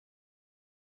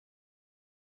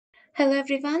Hello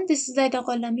everyone, this is Zaida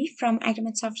Gholami from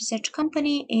Agreements of Research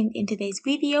Company, and in today's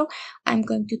video I'm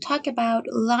going to talk about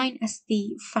Linest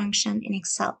function in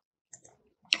Excel.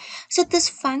 So this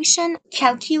function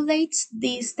calculates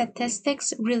the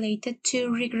statistics related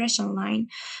to regression line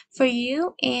for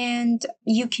you, and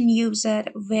you can use it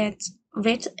with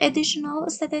additional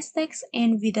statistics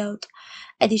and without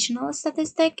additional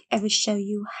statistic. I will show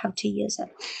you how to use it.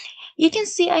 You can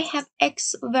see I have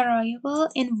X variable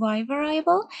and Y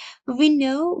variable. We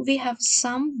know we have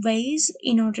some ways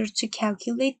in order to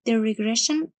calculate the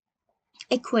regression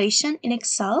equation in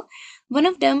Excel. One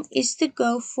of them is to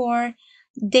go for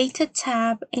data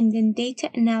tab and then data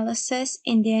analysis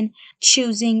and then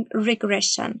choosing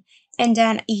regression. And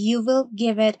then you will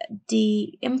give it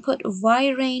the input Y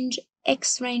range,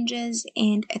 X ranges,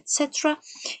 and etc.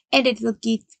 And it will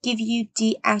give you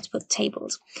the output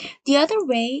tables. The other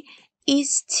way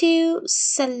is to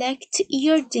select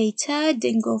your data,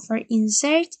 then go for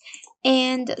insert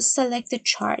and select the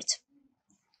chart.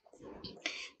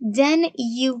 Then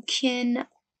you can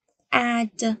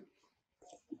add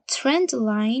trend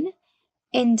line,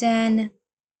 and then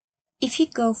if you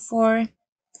go for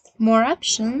more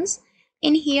options,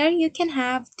 in here you can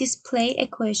have display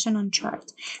equation on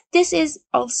chart. This is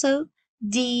also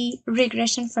the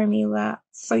regression formula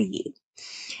for you.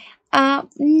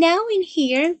 Now in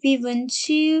here we want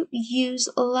to use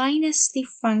Linest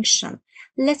function.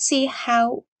 Let's see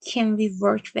how can we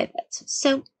work with it.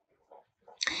 So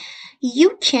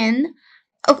you can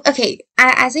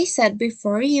as I said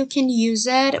before, you can use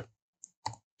Linest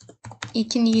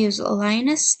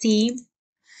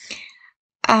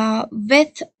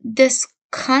with this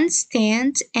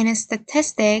constant and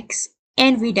statistics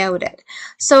and without it.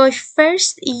 So I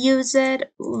first use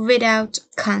it without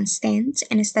constant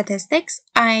and statistics.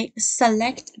 I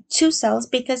select two cells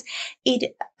because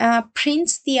it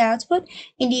prints the output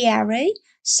in the array.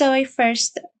 So I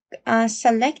first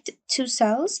select two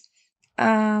cells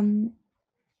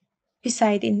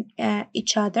beside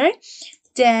each other.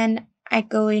 Then I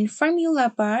go in formula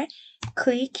bar,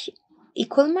 click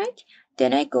equal mark.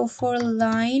 Then I go for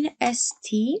line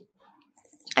ST.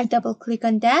 I double click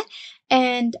on that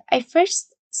and I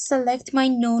first select my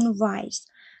known y's.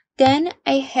 Then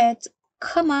I hit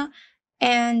comma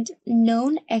and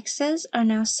known x's are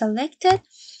now selected.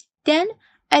 Then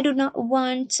I do not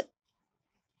want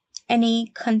any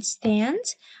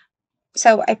constant,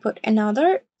 so I put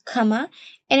another comma,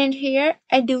 and in here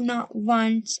I do not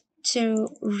want to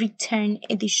return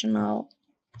additional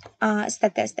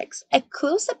statistics. I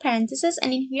close the parentheses,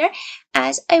 and in here,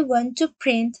 as I want to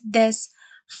print this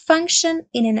function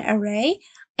in an array,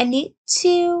 I need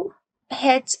to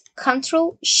hit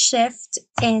Ctrl Shift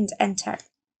and Enter.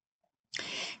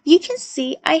 You can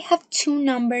see I have two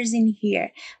numbers in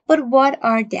here, but what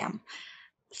are them?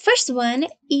 First one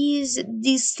is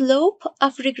the slope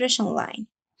of regression line,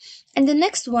 and the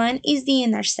next one is the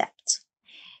intercept.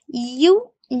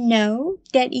 You know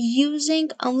that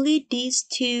using only these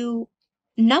two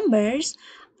numbers,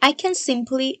 I can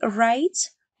simply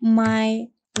write my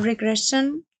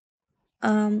regression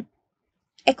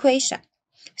equation.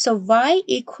 So y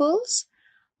equals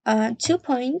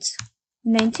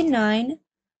 2.99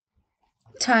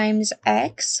 times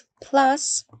x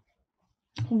plus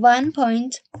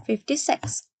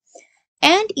 1.56.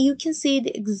 And you can see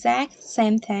the exact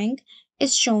same thing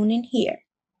is shown in here.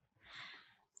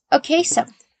 Okay, so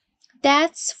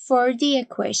that's for the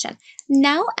equation.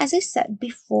 Now, as I said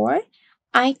before,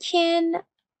 I can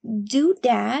do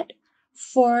that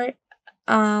for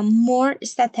more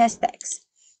statistics.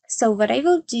 So what I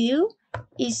will do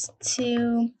is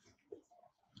to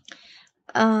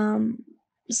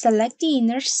select the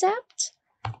intercept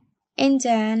and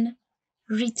then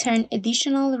return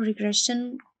additional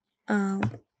regression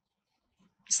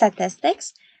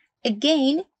statistics.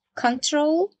 Again,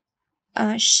 Control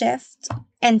Shift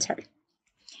Enter.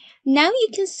 Now you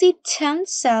can see 10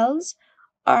 cells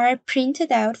are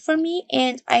printed out for me,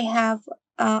 and I have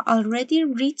already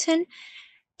written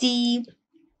the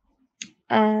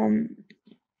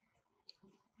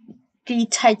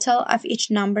title of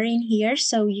each number in here,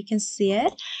 so you can see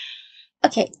it.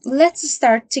 Okay, let's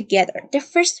start together. The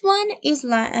first one is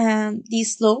the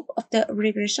slope of the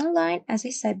regression line, as I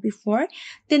said before.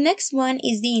 The next one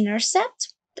is the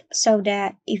intercept, so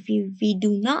that if we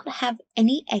do not have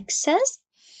any excess,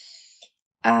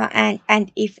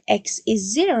 and if x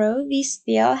is 0, we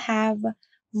still have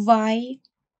y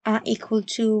equal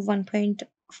to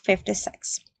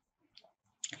 1.56.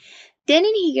 Then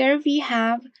in here we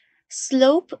have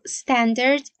slope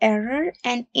standard error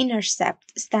and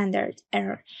intercept standard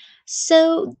error.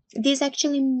 So these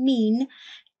actually mean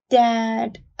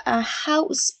that how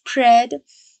spread,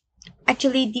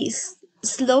 actually this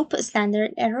slope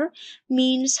standard error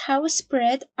means how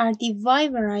spread are the y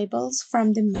variables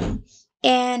from the mean,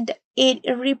 and it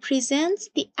represents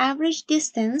the average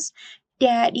distance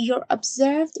that your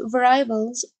observed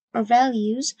variables or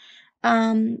values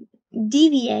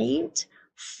deviate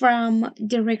from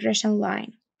the regression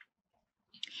line.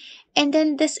 And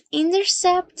then this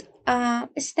intercept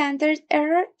standard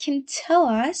error can tell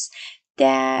us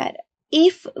that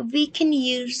if we can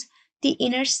use the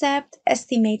intercept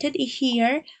estimated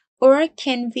here, or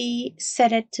can we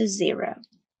set it to 0.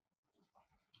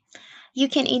 You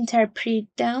can interpret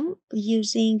them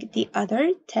using the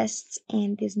other tests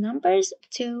and these numbers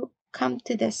to come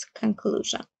to this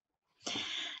conclusion.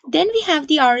 Then we have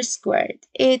the R squared.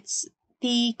 It's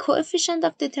the coefficient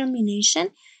of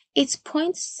determination. It's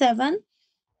 0.7.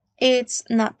 It's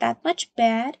not that much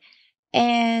bad,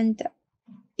 and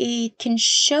it can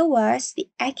show us the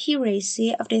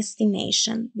accuracy of the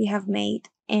estimation we have made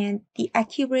and the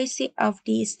accuracy of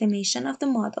the estimation of the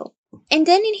model. And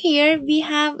then in here we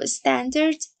have a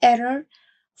standard error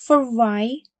for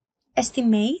y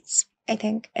estimates. I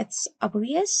think it's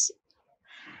obvious.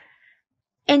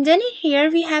 And then in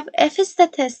here we have F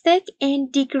statistic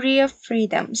and degree of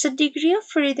freedom. So degree of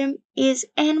freedom is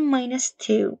n minus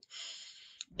 2.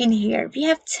 In here we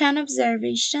have 10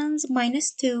 observations,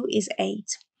 minus 2 is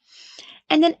 8.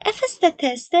 And then F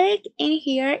statistic in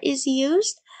here is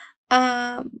used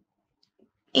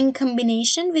in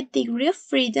combination with degree of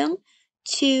freedom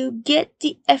to get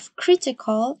the F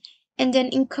critical, and then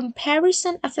in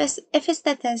comparison of F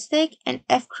statistic and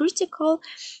F critical,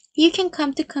 you can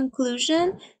come to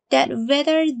conclusion that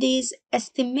whether these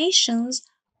estimations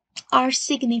are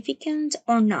significant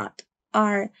or not,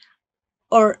 or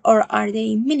are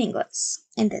they meaningless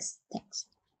in this text.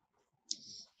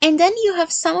 And then you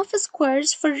have sum of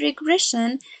squares for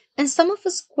regression and sum of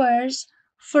squares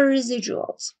for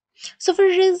residuals. So for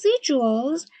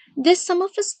residuals, this sum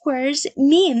of squares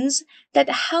means that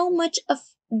how much of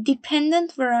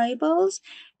dependent variables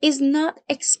is not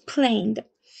explained.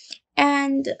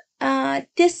 And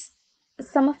this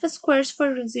sum of squares for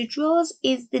residuals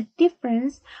is the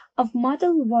difference of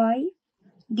model y,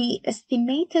 the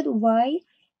estimated y,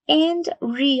 and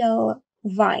real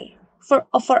y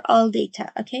for all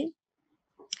data, okay?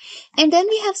 And then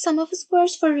we have sum of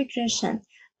squares for regression.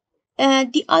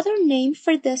 The other name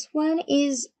for this one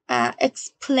is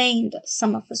explained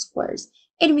sum of squares.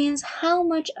 It means how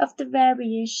much of the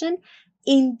variation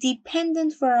in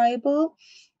dependent variable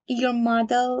your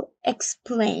model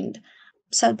explained.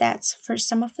 So that's for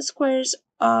sum of squares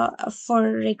for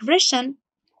regression,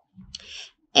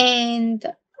 and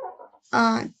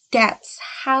that's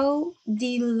how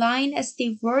the Linest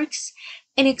works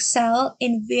in Excel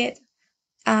and with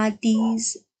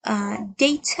these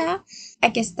data. I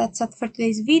guess that's it for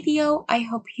today's video. I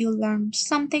hope you learned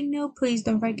something new. Please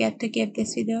don't forget to give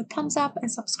this video a thumbs up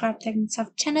and subscribe to the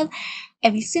channel. I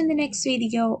will see you in the next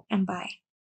video, and bye.